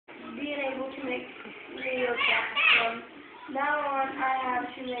to make me okay. From now on, I have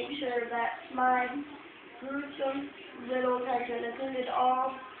to make sure that my gruesome little cousin attended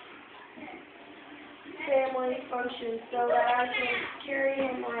all family functions so that I can carry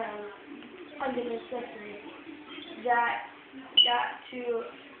him around under necessity. That got to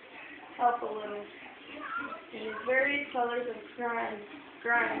help a little. And his various colors of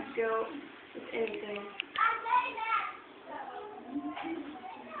grinds go with anything.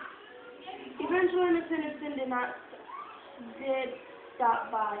 Eventually, Miss Henderson did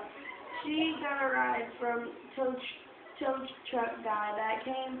stop by. She got a ride from tow truck guy that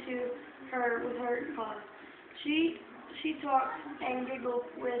came to her with her car. She talked and giggled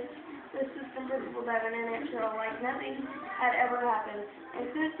with the assistant principal Devin in it show like nothing had ever happened. And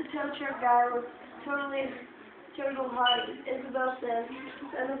since the tow truck guy was total hottie, Isabel said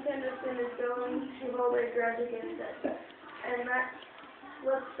that Miss Henderson is going to hold a grudge against us. And that,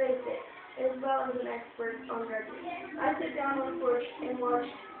 let's face it, Isabel is an expert on grudges. I sit down on the porch and watch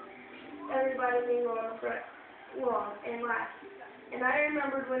everybody mingle on the front lawn and laugh. And I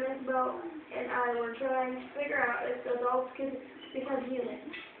remembered when Isabel and I were trying to figure out if adults could become human.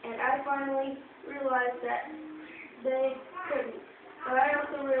 And I finally realized that they couldn't. But I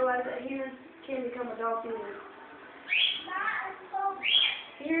also realized that humans can become adult humans.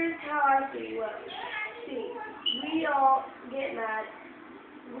 Here's how I see what. See, we all get mad.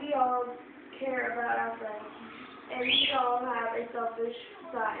 We all care about our friends. And we all have a selfish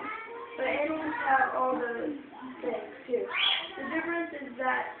side. But animals have all those things too. The difference is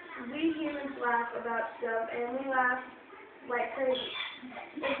that we humans laugh about stuff and we laugh like crazy.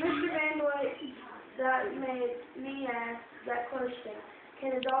 If Mr. Van Noy that made me ask that question,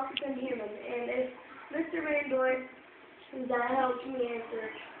 can a dog become human? And if Mr. Van Noy that helped me answer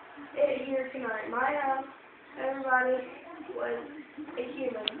it here tonight. My house, everybody was a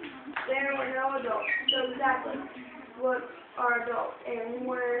human. There were no adults. So exactly what are adults and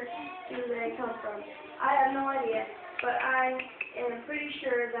where do they come from? I have no idea, but I am pretty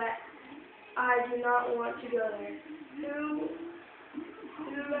sure that I do not want to go there. Who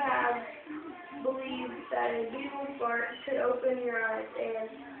have believed that a beetle fart could open your eyes and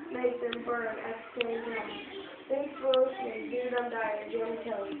make them burn at the same time? Thanks for listening. Dude, I'm dying. Jim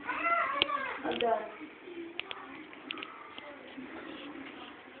Kelly. I'm done.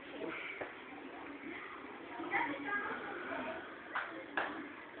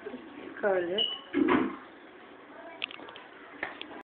 Scarlet.